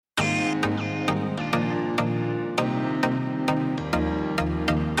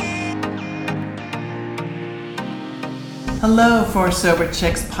Hello, For Sober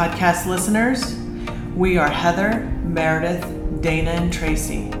Chicks podcast listeners. We are Heather, Meredith, Dana, and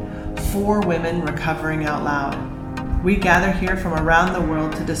Tracy, four women recovering out loud. We gather here from around the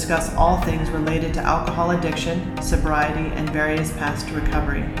world to discuss all things related to alcohol addiction, sobriety, and various paths to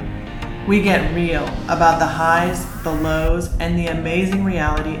recovery. We get real about the highs, the lows, and the amazing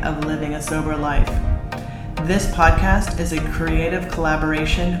reality of living a sober life. This podcast is a creative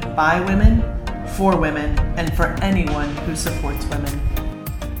collaboration by women, for women, and for anyone who supports women.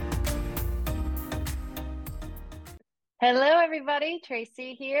 Hello, everybody.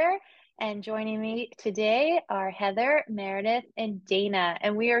 Tracy here. And joining me today are Heather, Meredith, and Dana.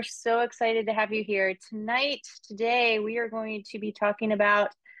 And we are so excited to have you here tonight. Today, we are going to be talking about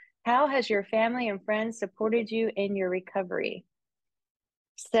how has your family and friends supported you in your recovery?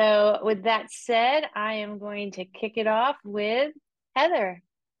 So with that said, I am going to kick it off with Heather.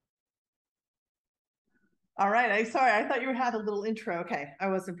 All right. I thought you had a little intro. Okay. I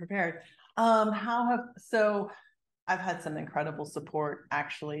wasn't prepared. I've had some incredible support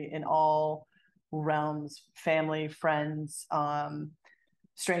actually in all realms, family, friends,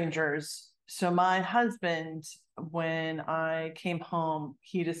 strangers. So my husband, when I came home,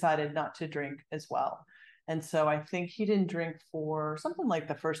 he decided not to drink as well. And so I think he didn't drink for something like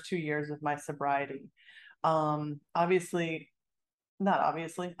the first 2 years of my sobriety. Not obviously.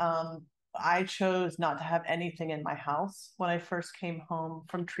 I chose not to have anything in my house when I first came home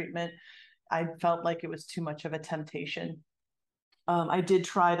from treatment. I felt like it was too much of a temptation. I did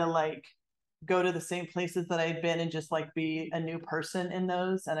try to go to the same places that I'd been and just be a new person in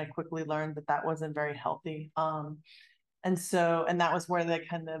those. And I quickly learned that that wasn't very healthy. And that was where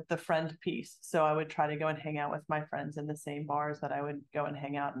the friend piece. So I would try to go and hang out with my friends in the same bars that I would go and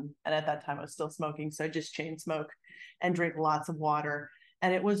hang out. And at that time I was still smoking. So I just chain smoke and drink lots of water.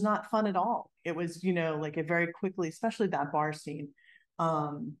 And it was not fun at all. It was, it very quickly, especially that bar scene,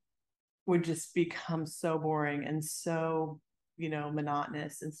 would just become so boring and so,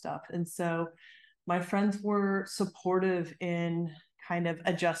 monotonous and stuff. And so my friends were supportive in kind of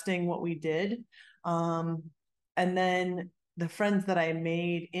adjusting what we did. And then the friends that I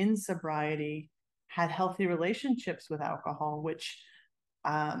made in sobriety had healthy relationships with alcohol, which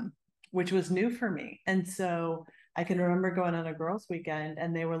was new for me. And so I can remember going on a girls' weekend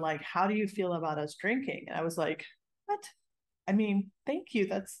and they were like, "How do you feel about us drinking?" And I was like, "What? I mean, thank you.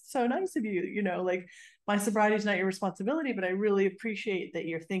 That's so nice of you. My sobriety is not your responsibility, but I really appreciate that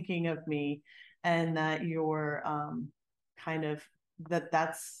you're thinking of me and that you're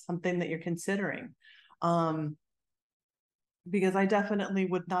that's something that you're considering." Because I definitely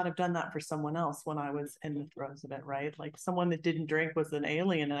would not have done that for someone else when I was in the throes of it, right? Like someone that didn't drink was an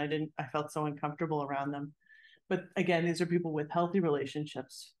alien and I felt so uncomfortable around them. But again, these are people with healthy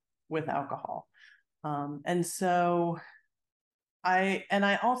relationships with alcohol. And so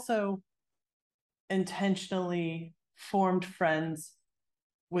I also intentionally formed friends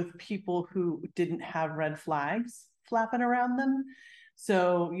with people who didn't have red flags flapping around them.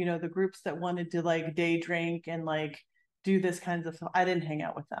 So, the groups that wanted to day drink and do this kinds of stuff, I didn't hang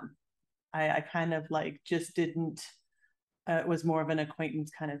out with them. I kind of just didn't, it was more of an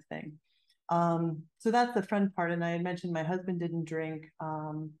acquaintance kind of thing. So that's the friend part. And I had mentioned my husband didn't drink.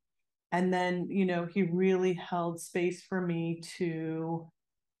 And then, he really held space for me to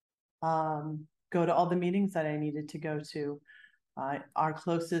go to all the meetings that I needed to go to. Our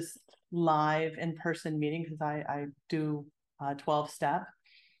closest live in-person meeting, because I do 12-step,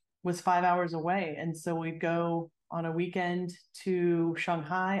 was 5 hours away. And so we'd go on a weekend to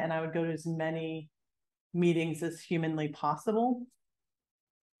Shanghai and I would go to as many meetings as humanly possible.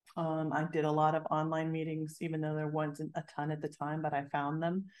 I did a lot of online meetings, even though there wasn't a ton at the time, but I found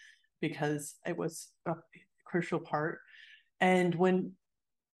them because it was a crucial part. And when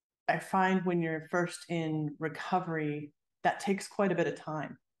you're first in recovery, that takes quite a bit of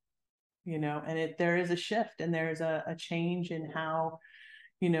time, and there is a shift and there's a change in how,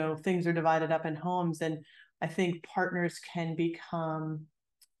 things are divided up in homes. And I think partners can become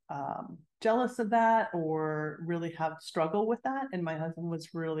jealous of that or really have struggle with that. And my husband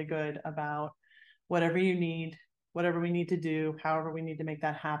was really good about whatever you need, whatever we need to do, however we need to make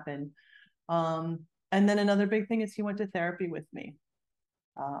that happen. And then another big thing is he went to therapy with me.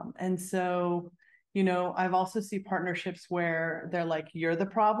 And so, I've also seen partnerships where they're like, "You're the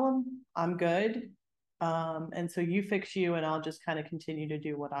problem, I'm good. And so you fix you and I'll just kind of continue to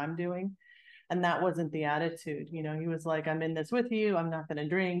do what I'm doing." And that wasn't the attitude. He was like, "I'm in this with you. I'm not going to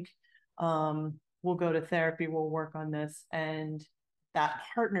drink. We'll go to therapy. We'll work on this." And that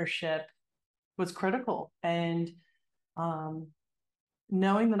partnership was critical. And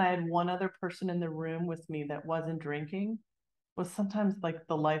knowing that I had one other person in the room with me that wasn't drinking was sometimes like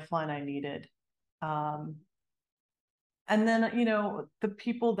the lifeline I needed. Um, and then, you know, the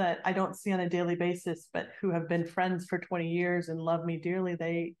people that I don't see on a daily basis, but who have been friends for 20 years and love me dearly,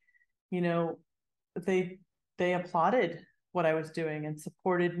 they, you know, they they applauded what I was doing and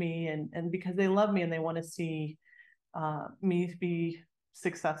supported me, and because they love me and they want to see me be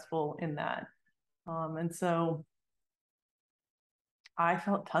successful in that. And so I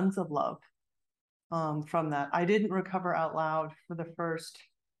felt tons of love from that. I didn't recover out loud for the first,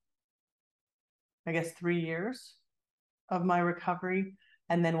 I guess, 3 years of my recovery.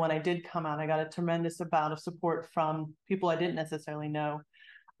 And then when I did come out, I got a tremendous amount of support from people I didn't necessarily know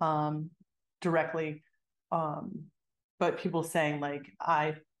um, directly. Um, but people saying like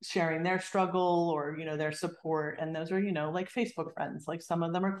I sharing their struggle or, you know, their support. And those are, you know, like Facebook friends, like some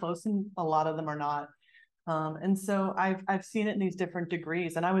of them are close and a lot of them are not. And so I've seen it in these different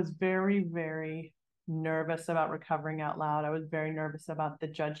degrees. And I was very, very nervous about recovering out loud. I was very nervous about the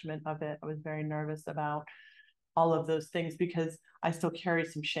judgment of it. I was very nervous about all of those things because I still carry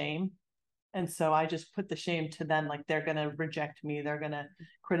some shame. And so I just put the shame to them, like they're going to reject me, they're going to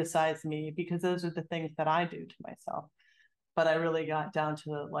criticize me, because those are the things that I do to myself. But I really got down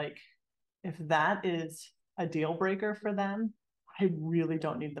to like, if that is a deal breaker for them, I really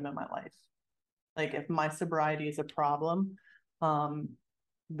don't need them in my life. Like if my sobriety is a problem, um,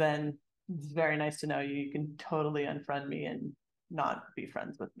 then it's very nice to know you. You can totally unfriend me and not be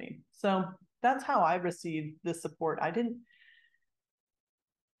friends with me. So that's how I received the support. I didn't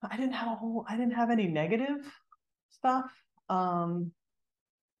have any negative stuff. Um,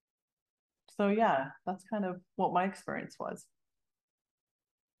 so yeah, that's kind of what my experience was.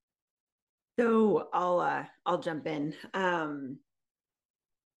 So I'll jump in.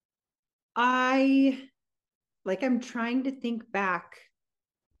 I I'm trying to think back.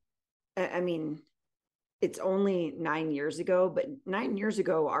 I mean, it's only 9 years ago, but 9 years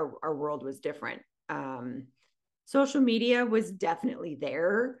ago, our world was different. Social media was definitely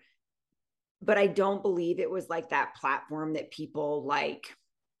there, but I don't believe it was like that platform that people like.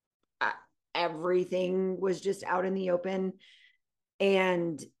 Everything was just out in the open,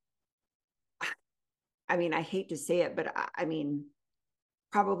 and I mean, I hate to say it, but I mean,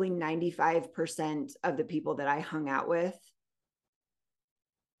 probably 95% of the people that I hung out with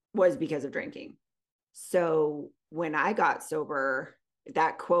was because of drinking. So when I got sober,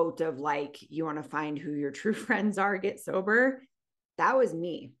 that quote of like, you want to find who your true friends are, get sober, that was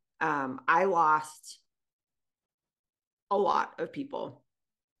me. I lost a lot of people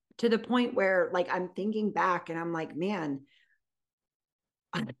to the point where like I'm thinking back and I'm like, man,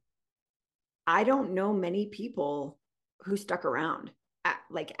 I don't know many people who stuck around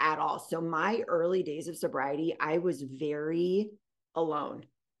at all. So my early days of sobriety, I was very alone.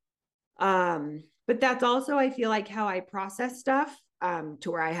 But that's also, I feel like, how I process stuff,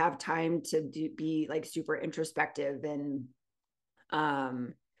 to where I have time to be like super introspective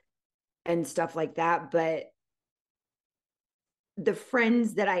um, and stuff like that. But the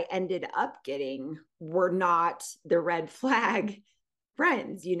friends that I ended up getting were not the red flag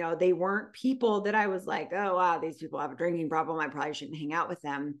friends. You know, they weren't people that I was like, oh, wow, these people have a drinking problem, I probably shouldn't hang out with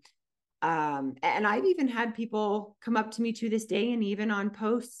them. And I've even had people come up to me to this day, and even on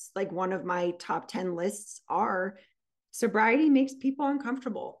posts, like one of my top 10 lists are sobriety makes people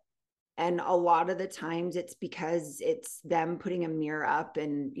uncomfortable. And a lot of the times it's because it's them putting a mirror up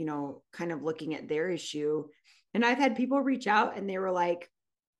and, you know, kind of looking at their issue. And I've had people reach out and they were like,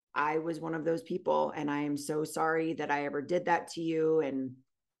 I was one of those people, and I am so sorry that I ever did that to you. And,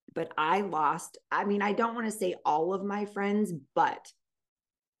 but I lost, I mean, I don't want to say all of my friends, but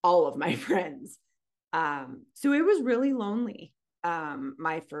all of my friends. So it was really lonely,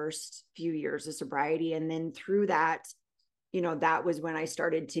 my first few years of sobriety. And then through that, you know, that was when I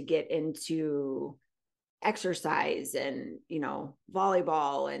started to get into exercise and, you know,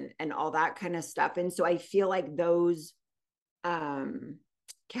 volleyball and all that kind of stuff. And so I feel like those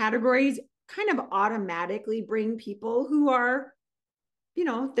categories kind of automatically bring people who are, you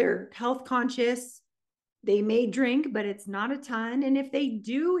know, they're health conscious. They may drink, but it's not a ton. And if they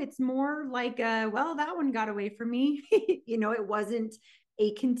do, it's more like, well, that one got away from me. You know, it wasn't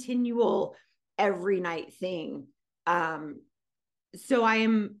a continual every night thing. So I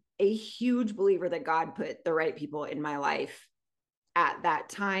am a huge believer that God put the right people in my life at that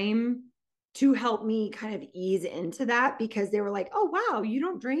time to help me kind of ease into that, because they were like, oh, wow, you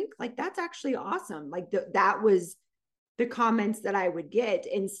don't drink? Like, that's actually awesome. Like that was the comments that I would get,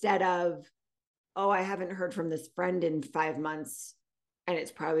 instead of, oh, I haven't heard from this friend in 5 months, and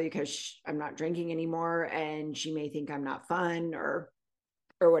it's probably because I'm not drinking anymore and she may think I'm not fun or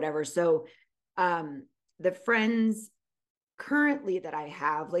whatever. So the friends currently that I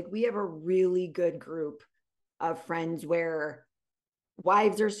have, like we have a really good group of friends where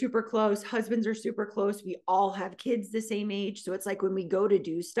wives are super close, husbands are super close. We all have kids the same age. So it's like when we go to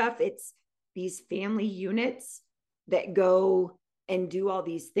do stuff, it's these family units that go and do all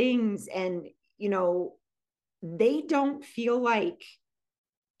these things. And, you know, they don't feel like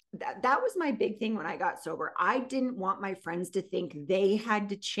that was my big thing when I got sober. I didn't want my friends to think they had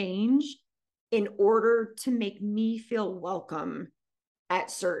to change in order to make me feel welcome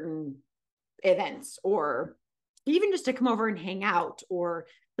at certain events, or even just to come over and hang out, or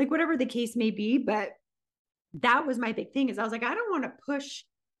like whatever the case may be. But that was my big thing, is I was like, I don't want to push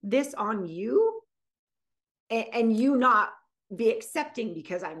this on you and you not be accepting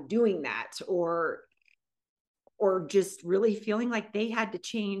because I'm doing that, or just really feeling like they had to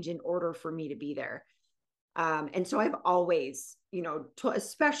change in order for me to be there. And so I've always, you know,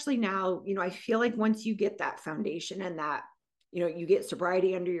 especially now, you know, I feel like once you get that foundation and that, you know, you get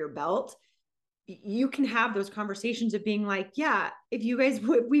sobriety under your belt, you can have those conversations of being like, yeah, if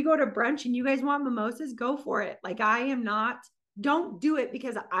we go to brunch and you guys want mimosas, go for it. Like, don't do it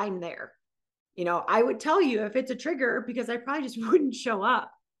because I'm there. You know, I would tell you if it's a trigger, because I probably just wouldn't show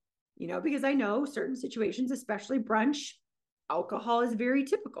up, you know, because I know certain situations, especially brunch, alcohol is very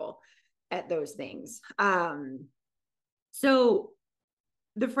typical at those things. So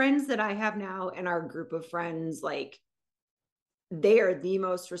the friends that I have now in our group of friends, like, they are the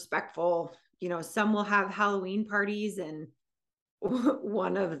most respectful. You know, some will have Halloween parties, and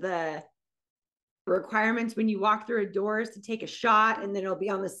one of the requirements when you walk through a door is to take a shot, and then it'll be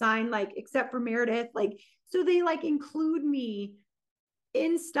on the sign, like, except for Meredith. Like, so they like include me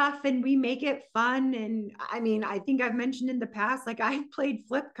in stuff and we make it fun. And I mean, I think I've mentioned in the past, like, I played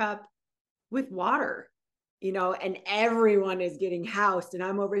flip cup with water, you know, and everyone is getting housed. And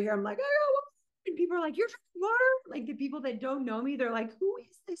I'm over here, I'm like, oh, and people are like, you're drinking water? Like, the people that don't know me, they're like, who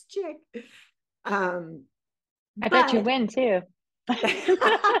is this chick? I bet you win too.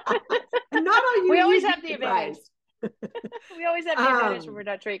 Not all you. We always have the advantage. We always have the advantage when we're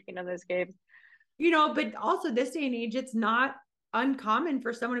not drinking on those games. You know, but also this day and age, it's not uncommon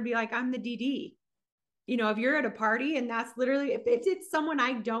for someone to be like, I'm the DD. You know, if you're at a party and that's literally, if it's someone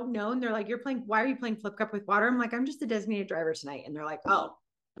I don't know and they're like, why are you playing flip cup with water? I'm like, I'm just a designated driver tonight. And they're like, oh,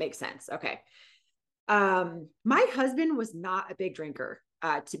 makes sense. Okay. My husband was not a big drinker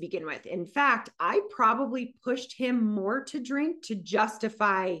to begin with. In fact, I probably pushed him more to drink to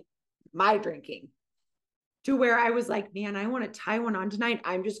justify my drinking, to where I was like, man, I want to tie one on tonight.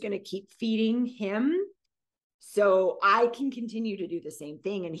 I'm just going to keep feeding him so I can continue to do the same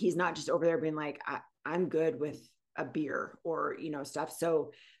thing. And he's not just over there being like, I'm good with a beer or, you know, stuff.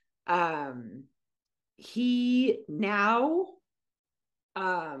 So, he now,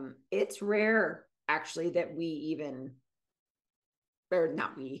 it's rare actually that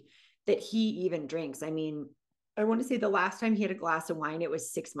that he even drinks. I mean, I want to say the last time he had a glass of wine, it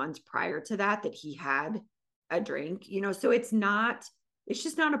was 6 months prior to that he had a drink, you know, so it's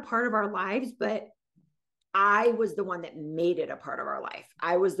just not a part of our lives. But I was the one that made it a part of our life.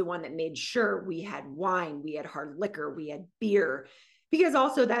 I was the one that made sure we had wine, we had hard liquor, we had beer, because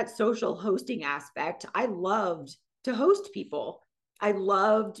also that social hosting aspect, I loved to host people. I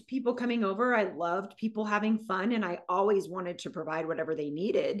loved people coming over. I loved people having fun, and I always wanted to provide whatever they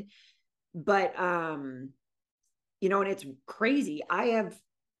needed. But, you know, and it's crazy. I have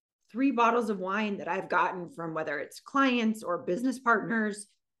 3 bottles of wine that I've gotten from whether it's clients or business partners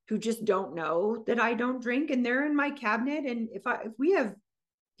who just don't know that I don't drink, and they're in my cabinet. And if we have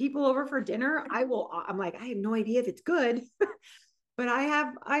people over for dinner, I'm like, I have no idea if it's good, but I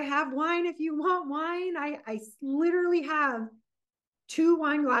have wine if you want wine. I literally have 2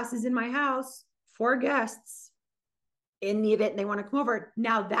 wine glasses in my house for guests in the event they want to come over.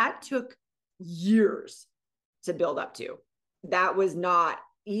 Now, that took years to build up to. That was not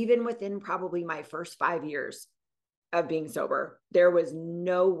even within probably my first 5 years of being sober. There was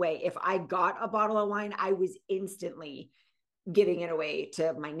no way. If I got a bottle of wine, I was instantly giving it away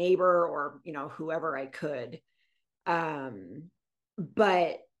to my neighbor or, you know, whoever I could.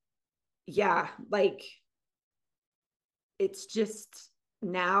 But yeah, like, it's just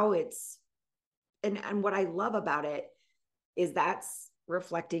now and what I love about it is that's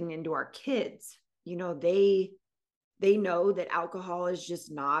reflecting into our kids. You know, they know that alcohol is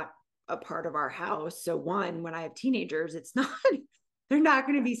just not a part of our house. So one, when I have teenagers, they're not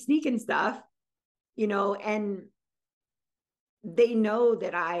going to be sneaking stuff, you know, and they know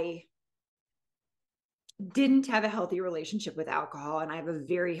that I didn't have a healthy relationship with alcohol, and I have a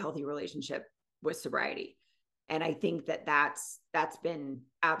very healthy relationship with sobriety. And I think that that's been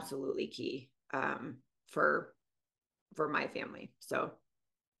absolutely key for for my family. So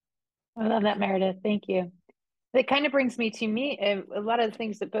I love that, Meredith. Thank you. That kind of brings me to a lot of the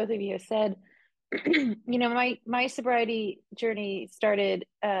things that both of you have said. My sobriety journey started,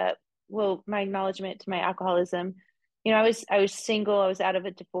 my acknowledgement to my alcoholism. I was single. I was out of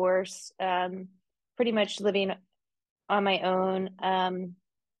a divorce, pretty much living on my own.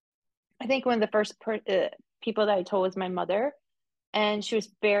 I think one of the first people that I told was my mother, and she was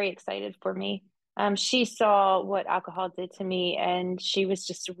very excited for me. She saw what alcohol did to me, and she was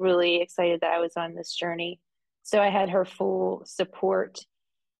just really excited that I was on this journey. So I had her full support.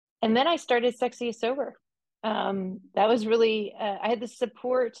 And then I started Sexy is Sober. That was really, I had the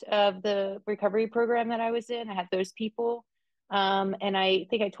support of the recovery program that I was in. I had those people. And I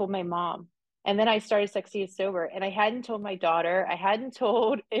think I told my mom. And then I started Sexy is Sober. And I hadn't told my daughter. I hadn't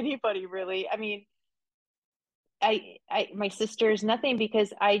told anybody really. I mean, my sisters, nothing,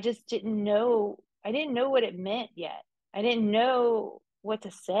 because I just didn't know. I didn't know what it meant yet. I didn't know what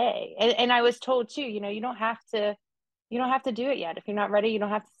to say. And I was told too, you don't have to do it yet. If you're not ready, you don't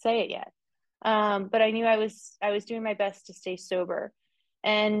have to say it yet. But I knew I was doing my best to stay sober.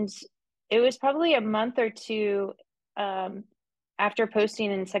 And it was probably a month or two after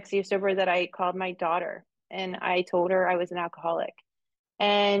posting in Sexy is Sober that I called my daughter and I told her I was an alcoholic.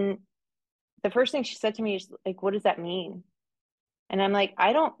 And the first thing she said to me is like, what does that mean? And I'm like,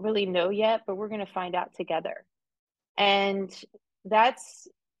 I don't really know yet, but we're going to find out together. And that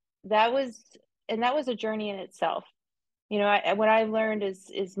was a journey in itself. What I learned is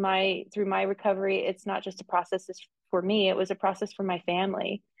through my recovery, it's not just a process for me, it was a process for my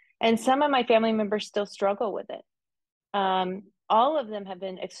family. And some of my family members still struggle with it. All of them have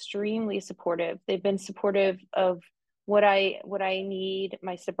been extremely supportive. They've been supportive of what I need,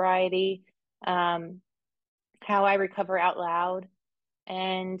 my sobriety, how I recover out loud.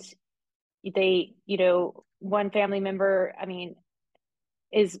 And they, one family member, I mean,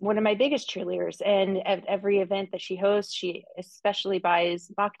 is one of my biggest cheerleaders. And at every event that she hosts, she especially buys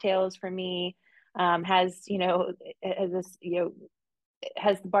mocktails for me, has the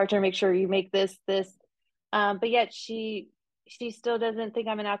bartender make sure you make this. But yet she still doesn't think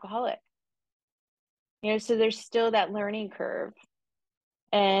I'm an alcoholic. So there's still that learning curve.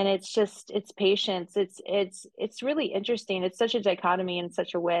 And it's patience. It's really interesting. It's such a dichotomy in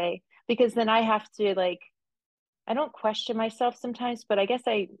such a way, because then I have to I don't question myself sometimes, but I guess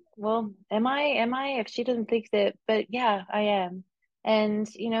am I, if she doesn't think that, but yeah, I am. And,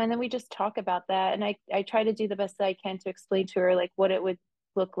 and then we just talk about that. And I try to do the best that I can to explain to her, what it would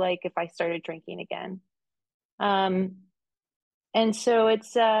look like if I started drinking again. And so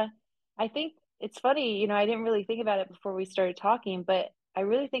I think it's funny, I didn't really think about it before we started talking, but I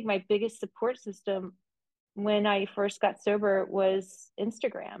really think my biggest support system when I first got sober was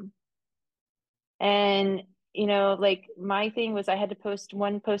Instagram. And my thing was I had to post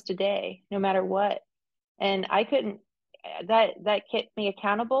one post a day, no matter what. And I couldn't, that kept me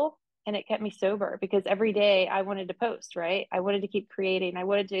accountable and it kept me sober, because every day I wanted to post, right? I wanted to keep creating. I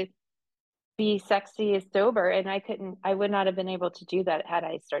wanted to be sexy as sober. And I would not have been able to do that had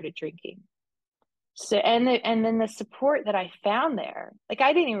I started drinking. So, and then the support that I found there,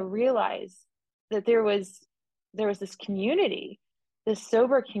 I didn't even realize that there was this community, this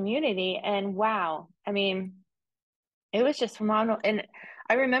sober community. And wow, I mean, it was just phenomenal. And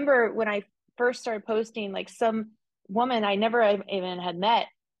I remember when I first started posting, some woman I never even had met,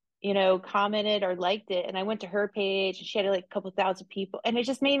 commented or liked it. And I went to her page and she had a couple thousand people. And it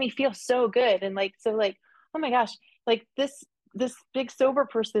just made me feel so good. And oh my gosh, this big sober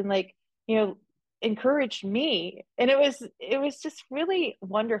person, encouraged me. And it was just really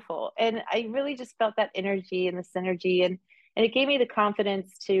wonderful. And I really just felt that energy and the synergy. And it gave me the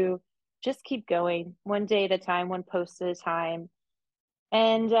confidence to just keep going one day at a time, one post at a time.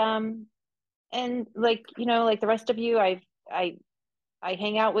 And the rest of you, I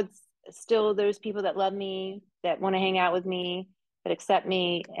hang out with still those people that love me, that want to hang out with me, that accept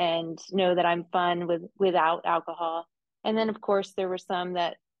me and know that I'm fun without alcohol. And then of course there were some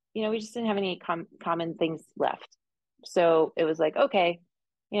that, we just didn't have any common things left. So it was okay,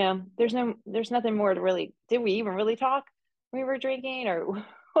 there's nothing more to really, did we even really talk when we were drinking or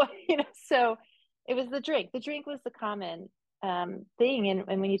so it was the drink was the common thing.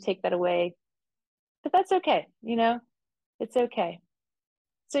 And when you take that away, but that's okay, it's okay.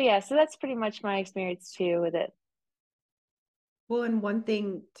 So yeah, so that's pretty much my experience too with it. Well, and one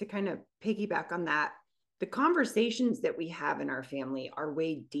thing to kind of piggyback on that, the conversations that we have in our family are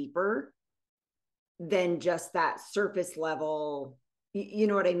way deeper than just that surface level. You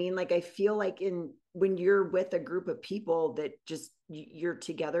know what I mean? I feel when you're with a group of people that just you're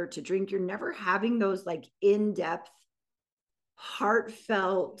together to drink, you're never having those in-depth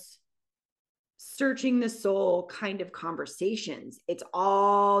heartfelt, searching the soul kind of conversations. It's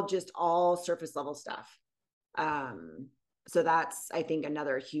all surface level stuff. So that's, I think,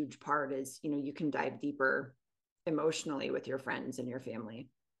 another huge part is, you can dive deeper emotionally with your friends and your family.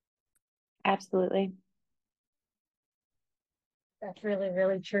 Absolutely. That's really,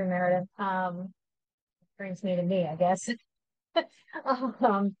 really true, Meredith. Brings me, I guess.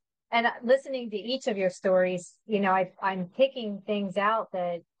 And listening to each of your stories, I'm picking things out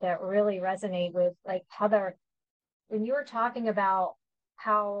that really resonate with, like, Heather, when you were talking about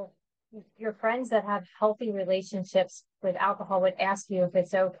how your friends that have healthy relationships with alcohol would ask you if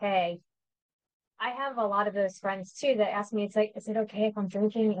it's okay. I have a lot of those friends too that ask me, it's like, is it okay if I'm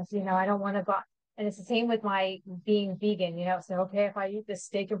drinking? If, I don't want to go. And it's the same with my being vegan, it's okay if I eat this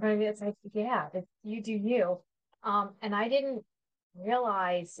steak in front of me. It's like, yeah, you do you. And I didn't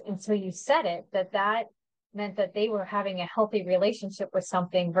realize until you said it that meant that they were having a healthy relationship with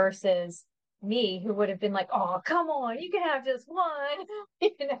something versus me, who would have been like, oh, come on, you can have just one,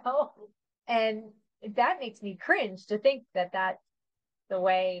 and that makes me cringe to think that that's the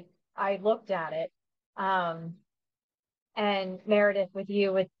way I looked at it. And Meredith, with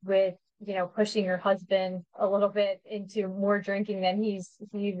you, with pushing your husband a little bit into more drinking than he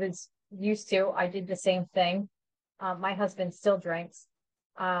was used to. I did the same thing. My husband still drinks.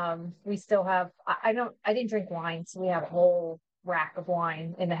 We still have, I didn't drink wine, so we have a whole rack of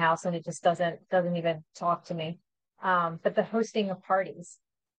wine in the house, and it just doesn't even talk to me. But the hosting of parties,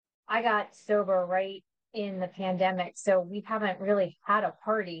 I got sober right in the pandemic, so we haven't really had a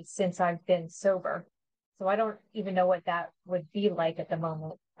party since I've been sober. So I don't even know what that would be like at the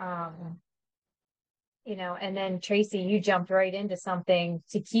moment. And then Tracy, you jumped right into something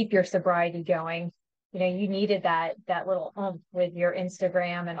to keep your sobriety going. You needed that little oomph with your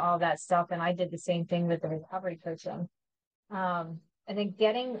Instagram and all that stuff. And I did the same thing with the recovery coaching. And then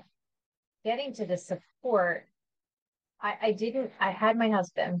getting to the support, I had my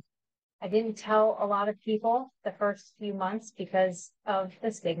husband. I didn't tell a lot of people the first few months because of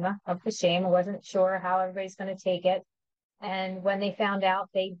the stigma, of the shame. I wasn't sure how everybody's going to take it. And when they found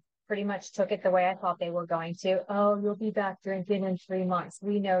out, they pretty much took it the way I thought they were going to. Oh, you'll be back drinking in 3 months.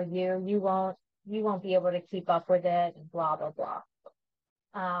 We know you. You won't be able to keep up with it, and blah, blah, blah.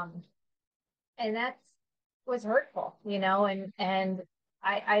 And that was hurtful, and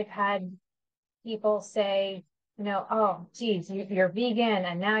I've had people say, oh, geez, you're vegan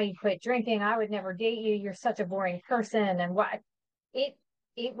and now you quit drinking. I would never date you. You're such a boring person. And it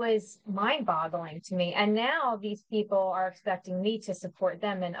was mind boggling to me. And now these people are expecting me to support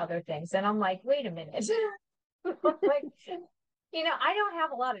them in other things. And I'm like, wait a minute. Like, I don't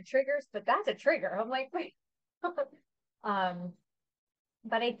have a lot of triggers, but that's a trigger. I'm like, wait. But I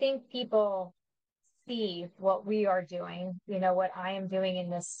think people see what we are doing, what I am doing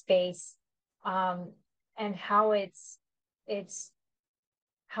in this space, and how it's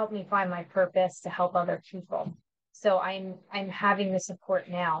helped me find my purpose to help other people. So I'm having the support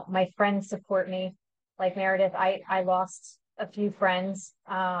now. My friends support me. Like Meredith, I lost a few friends,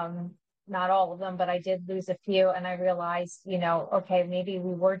 not all of them, but I did lose a few. And I realized, okay, maybe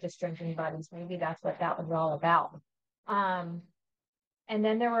we were just drinking buddies. Maybe that's what that was all about. And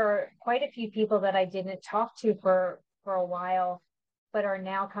then there were quite a few people that I didn't talk to for a while, but are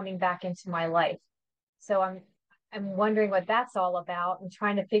now coming back into my life. So I'm wondering what that's all about and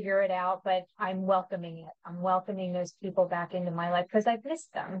trying to figure it out, but I'm welcoming it. I'm welcoming those people back into my life because I've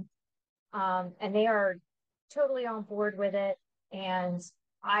missed them. And they are totally on board with it. And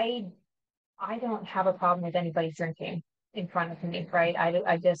I don't have a problem with anybody drinking in front of me, right?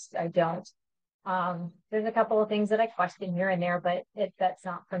 I don't. There's a couple of things that I question here and there, but that's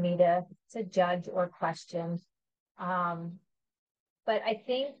not for me to judge or question. But I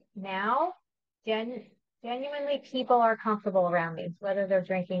think now, genuinely, people are comfortable around me, whether they're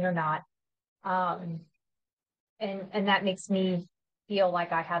drinking or not. And that makes me feel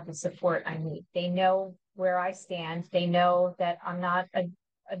like I have the support I need. They know where I stand. They know that I'm not a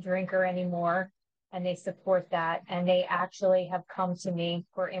drinker anymore, and they support that. And they actually have come to me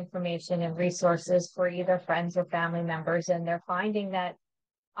for information and resources for either friends or family members. And they're finding that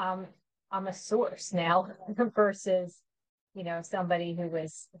I'm a source now versus, somebody who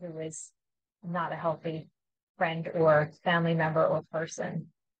was not a healthy friend or family member or person.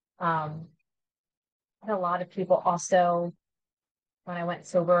 And a lot of people also, when I went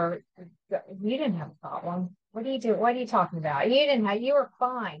sober, you didn't have a problem. What do you do? What are you talking about? You were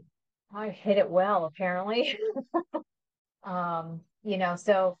fine. I hit it well, apparently.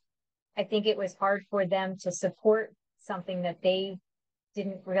 So I think it was hard for them to support something that they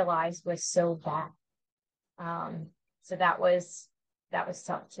didn't realize was so bad. So that was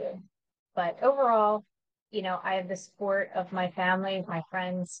tough too. But overall, you know, I have the support of my family, my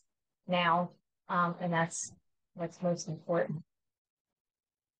friends now. And that's what's most important.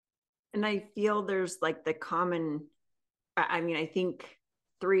 And I feel there's like the common, I mean, I think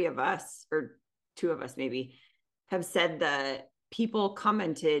 3 of us or 2 of us maybe have said that people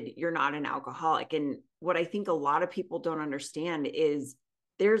commented, you're not an alcoholic. And what I think a lot of people don't understand is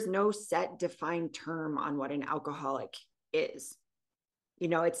there's no set defined term on what an alcoholic is. You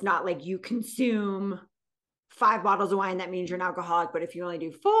know, it's not like you consume 5 bottles of wine, that means you're an alcoholic. But if you only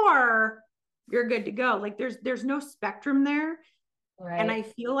do 4, you're good to go. Like there's no spectrum there. Right. And I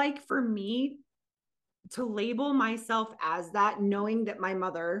feel like for me to label myself as that, knowing that my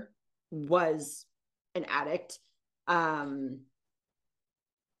mother was an addict,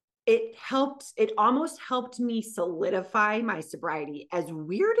 it almost helped me solidify my sobriety. As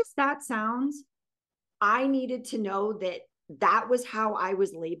weird as that sounds, I needed to know that that was how I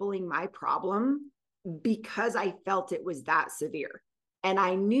was labeling my problem because I felt it was that severe. And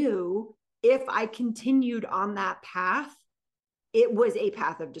I knew if I continued on that path, it was a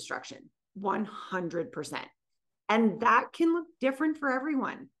path of destruction, 100%. And that can look different for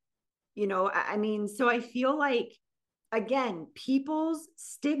everyone. You know, I mean, so I feel like, again, people's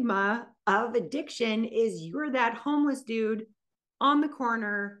stigma of addiction is you're that homeless dude on the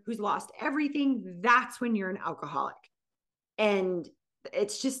corner who's lost everything. That's when you're an alcoholic. And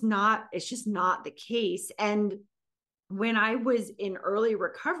it's just not the case. And when I was in early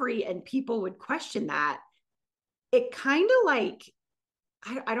recovery and people would question that, it kind of like,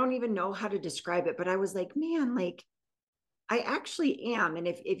 I don't even know how to describe it, but I was like, man, like I actually am. And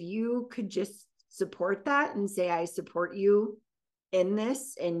if you could just support that and say, I support you in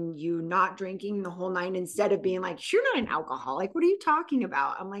this and you not drinking the whole 9, instead of being like, you're not an alcoholic. What are you talking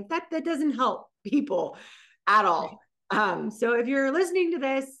about? I'm like, that doesn't help people at all. So if you're listening to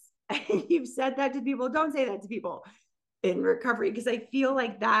this and you've said that to people, don't say that to people in recovery, because I feel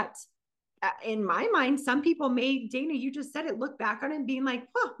like that in my mind, some people may, Dana, you just said it, look back on it and being like,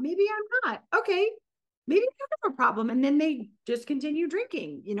 well, maybe I'm not. Okay, maybe I have a problem. And then they just continue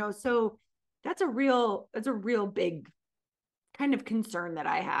drinking, you know? So that's a real big kind of concern that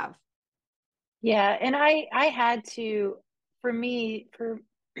I have. Yeah. And I had to, for me,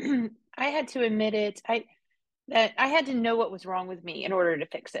 I had to admit it. That I had to know what was wrong with me in order to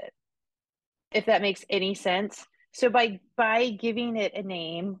fix it, if that makes any sense. So by giving it a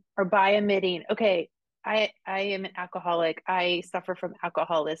name, or by admitting, okay, I am an alcoholic, I suffer from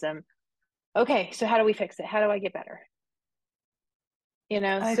alcoholism. Okay, so how do we fix it? How do I get better? You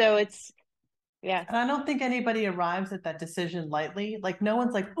know, so it's, yeah. And I don't think anybody arrives at that decision lightly. Like no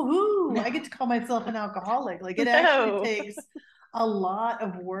one's like, ooh, I get to call myself an alcoholic. Like it actually takes a lot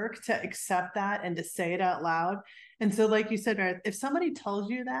of work to accept that and to say it out loud. And so, like you said, Meredith, if somebody tells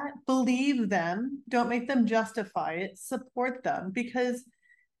you that, believe them, don't make them justify it, support them, because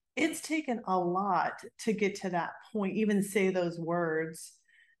it's taken a lot to get to that point, even say those words.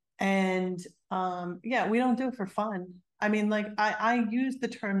 And yeah, we don't do it for fun. I mean, like I use the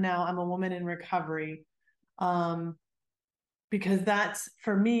term now, I'm a woman in recovery, because that's,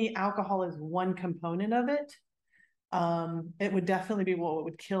 for me, alcohol is one component of it. It would definitely be what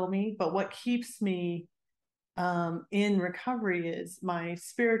would kill me, but what keeps me in recovery is my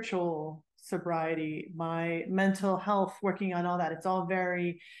spiritual sobriety, my mental health, working on all that. It's all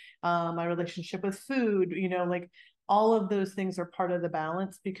very, my relationship with food, you know, like all of those things are part of the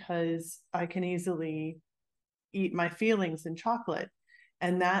balance, because I can easily eat my feelings in chocolate,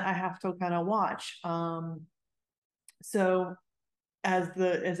 and that I have to kind of watch. So as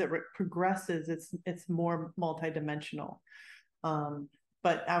it progresses, it's more multidimensional.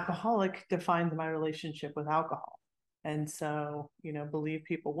 But alcoholic defines my relationship with alcohol. And so, you know, believe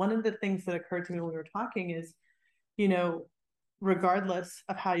people. One of the things that occurred to me when we were talking is, you know, regardless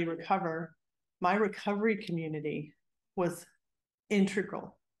of how you recover, my recovery community was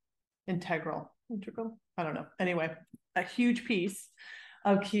integral. I don't know. Anyway, a huge piece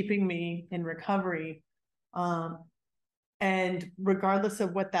of keeping me in recovery. And regardless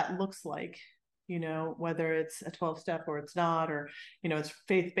of what that looks like, you know, whether it's a 12-step or it's not, or, you know, it's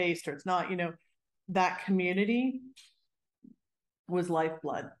faith-based or it's not, you know, that community was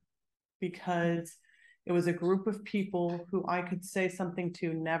lifeblood, because it was a group of people who I could say something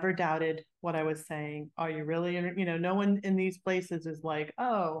to, never doubted what I was saying. Are you really, you know, no one in these places is like,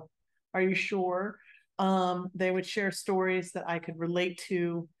 oh, are you sure? They would share stories that I could relate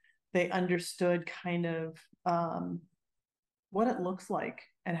to. They understood kind of what it looks like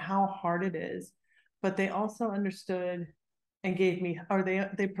and how hard it is, but they also understood and gave me, or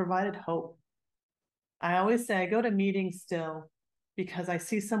they provided hope. I always say I go to meetings still because I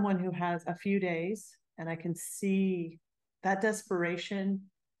see someone who has a few days and I can see that desperation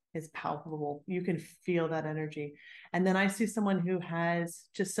is palpable. You can feel that energy. And then I see someone who has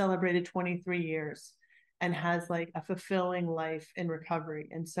just celebrated 23 years and has like a fulfilling life in recovery.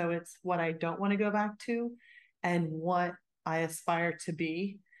 And so it's what I don't want to go back to and what I aspire to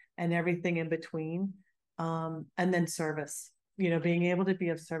be and everything in between. And then service, being able to be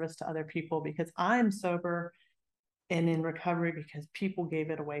of service to other people, because I'm sober and in recovery because people gave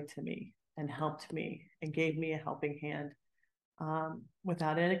it away to me and helped me and gave me a helping hand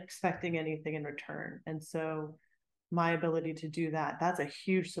without expecting anything in return. And so my ability to do that, that's a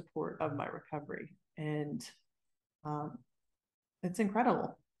huge support of my recovery. And it's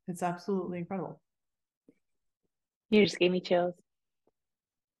incredible. It's absolutely incredible. You just gave me chills.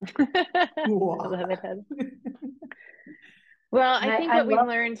 I love it, Heather. Well, I think what we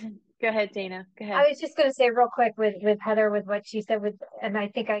learned. Go ahead, Dana. Go ahead. I was just going to say real quick with Heather, with what she said, and I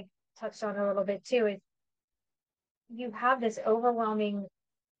think I touched on it a little bit too, is you have this overwhelming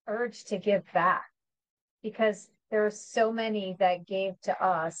urge to give back because there are so many that gave to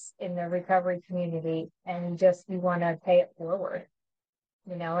us in the recovery community, and you want to pay it forward,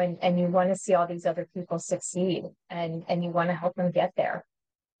 and you want to see all these other people succeed, and you want to help them get there.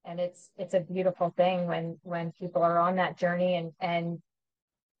 And it's a beautiful thing when people are on that journey, and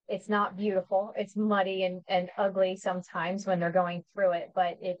it's not beautiful. It's muddy and ugly sometimes when they're going through it,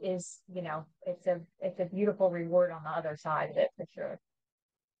 but it is, it's a beautiful reward on the other side of it for sure.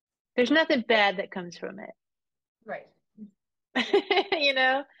 There's nothing bad that comes from it. Right.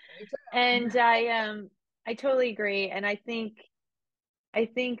 And I totally agree. And I think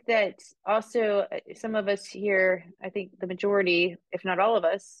that also some of us here, I think the majority, if not all of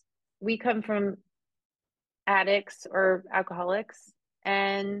us, we come from addicts or alcoholics.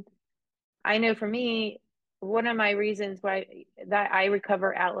 And I know for me, one of my reasons why that I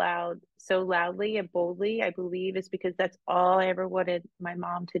recover out loud so loudly and boldly, I believe, is because that's all I ever wanted my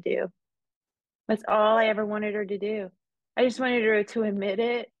mom to do. That's all I ever wanted her to do. I just wanted her to admit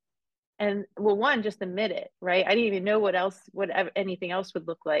it. And one, just admit it, right? I didn't even know what anything else would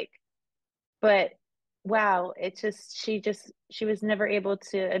look like. But wow, she was never able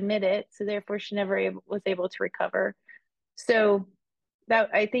to admit it. So therefore she never was able to recover. So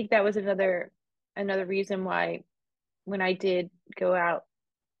I think that was another reason why when I did go out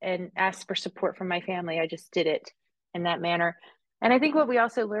and ask for support from my family, I just did it in that manner. And I think what we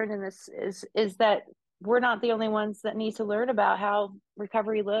also learned in this is that we're not the only ones that need to learn about how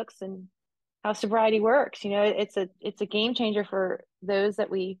recovery looks and how sobriety works. It's a game changer for those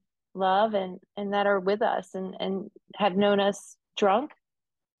that we love and that are with us and have known us drunk,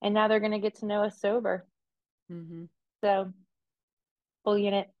 and now they're going to get to know us sober. Mm-hmm. So full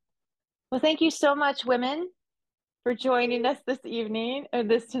unit. Well, thank you so much, women, for joining us this evening or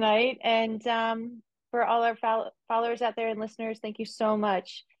this tonight. And for all our followers out there and listeners, thank you so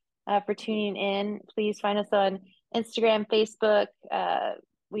much for tuning in. Please find us on Instagram, Facebook.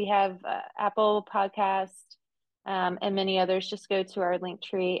 We have Apple Podcast and many others. Just go to our link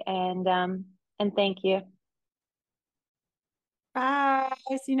tree and thank you. Bye.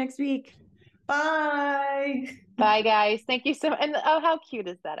 See you next week. Bye. Bye, guys. Thank you so much. And how cute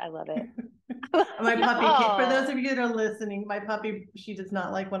is that? I love it. My puppy, for those of you that are listening, my puppy, she does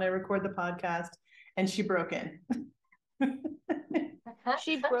not like when I record the podcast, and she broke in.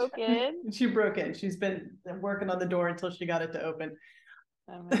 She broke in? She broke in. She's been working on the door until she got it to open.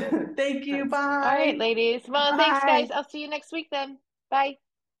 Oh, thank you. Bye. All right, ladies. Well, thanks, guys. I'll see you next week then. Bye.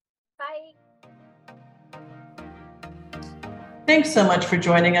 Bye. Thanks so much for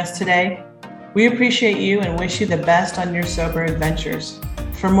joining us today. We appreciate you and wish you the best on your sober adventures.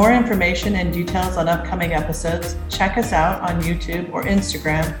 For more information and details on upcoming episodes, check us out on YouTube or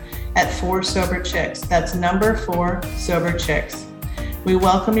Instagram at 4 Sober Chicks. That's number 4 Sober Chicks. We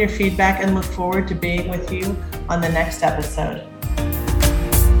welcome your feedback and look forward to being with you on the next episode.